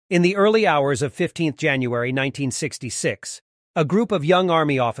In the early hours of 15 January 1966, a group of young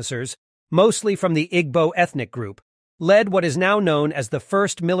army officers, mostly from the Igbo ethnic group, led what is now known as the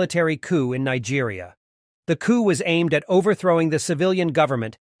first military coup in Nigeria. The coup was aimed at overthrowing the civilian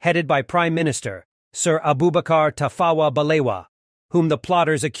government headed by Prime Minister Sir Abubakar Tafawa Balewa, whom the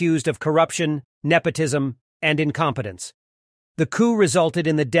plotters accused of corruption, nepotism, and incompetence. The coup resulted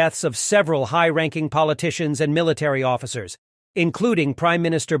in the deaths of several high-ranking politicians and military officers, including Prime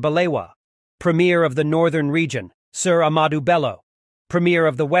Minister Balewa, Premier of the Northern Region, Sir Amadu Bello, Premier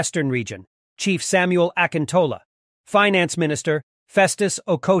of the Western Region, Chief Samuel Akintola, Finance Minister Festus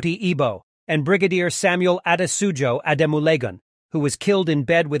Okoti Igbo, and Brigadier Samuel Adesujo Ademulegun, who was killed in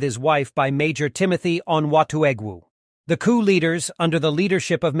bed with his wife by Major Timothy Onwatuegwu. The coup leaders, under the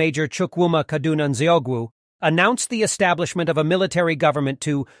leadership of Major Chukwuma Kaduna Nzeogwu, announced the establishment of a military government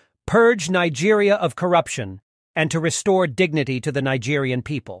to purge Nigeria of corruption and to restore dignity to the Nigerian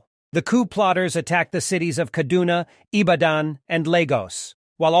people. The coup plotters attacked the cities of Kaduna, Ibadan, and Lagos,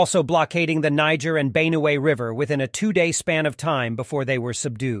 while also blockading the Niger and Benue River within a 2-day span of time before they were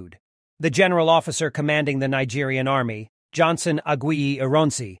subdued. The general officer commanding the Nigerian army, Johnson Aguiyi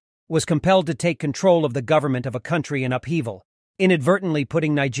Ironsi, was compelled to take control of the government of a country in upheaval, inadvertently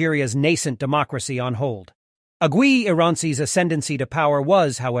putting Nigeria's nascent democracy on hold. Aguiyi Ironsi's ascendancy to power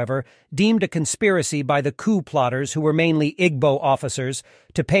was, however, deemed a conspiracy by the coup plotters, who were mainly Igbo officers,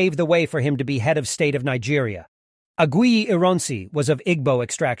 to pave the way for him to be head of state of Nigeria. Aguiyi Ironsi was of Igbo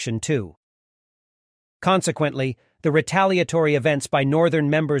extraction too. Consequently, the retaliatory events by northern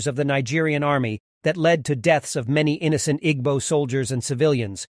members of the Nigerian army that led to deaths of many innocent Igbo soldiers and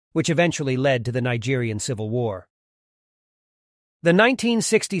civilians, which eventually led to the Nigerian Civil War. The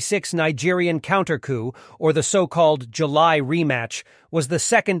 1966 Nigerian counter-coup, or the so-called July rematch, was the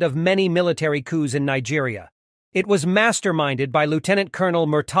second of many military coups in Nigeria. It was masterminded by Lieutenant Colonel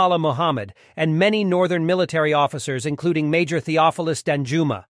Murtala Muhammad and many northern military officers, including Major Theophilus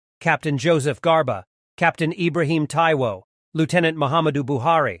Danjuma, Captain Joseph Garba, Captain Ibrahim Taiwo, Lieutenant Muhammadu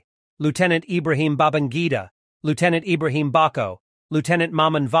Buhari, Lieutenant Ibrahim Babangida, Lieutenant Ibrahim Bako, Lieutenant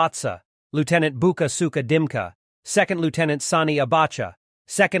Maman Vatsa, Lieutenant Buka Suka Dimka, Second Lieutenant Sani Abacha,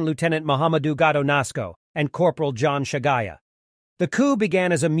 Second Lieutenant Muhammadu Gado Nasco, and Corporal John Shagaya. The coup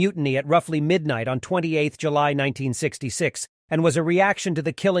began as a mutiny at roughly midnight on 28 July 1966 and was a reaction to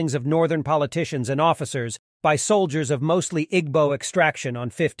the killings of northern politicians and officers by soldiers of mostly Igbo extraction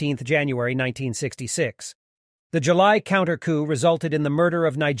on 15 January 1966. The July counter-coup resulted in the murder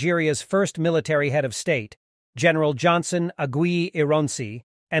of Nigeria's first military head of state, General Johnson Aguiyi Ironsi,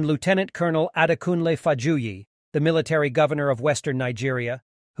 and Lieutenant Colonel Adekunle Fajuyi, the military governor of western Nigeria,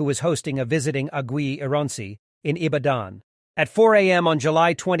 who was hosting a visiting Aguiyi Ironsi in Ibadan. At 4 a.m. on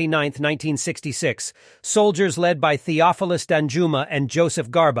July 29, 1966, soldiers led by Theophilus Danjuma and Joseph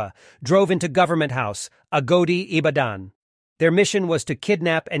Garba drove into Government House, Agodi, Ibadan. Their mission was to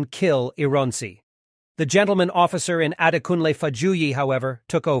kidnap and kill Ironsi. The gentleman officer in Adekunle Fajuyi, however,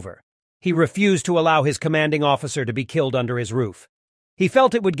 took over. He refused to allow his commanding officer to be killed under his roof. He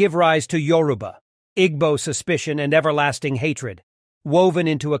felt it would give rise to Yoruba, Igbo suspicion, and everlasting hatred, woven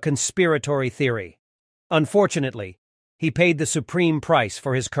into a conspiratory theory. Unfortunately, he paid the supreme price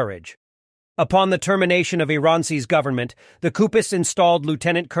for his courage. Upon the termination of Ironsi's government, the coupists installed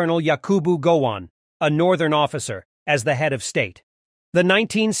Lieutenant Colonel Yakubu Gowon, a northern officer, as the head of state. The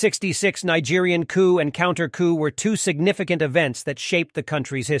 1966 Nigerian coup and counter-coup were two significant events that shaped the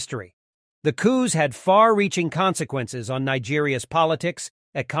country's history. The coups had far-reaching consequences on Nigeria's politics,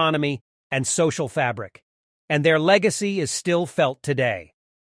 economy, and social fabric, and their legacy is still felt today.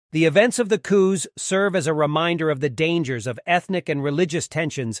 The events of the coups serve as a reminder of the dangers of ethnic and religious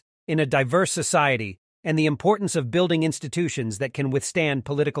tensions in a diverse society and the importance of building institutions that can withstand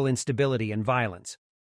political instability and violence.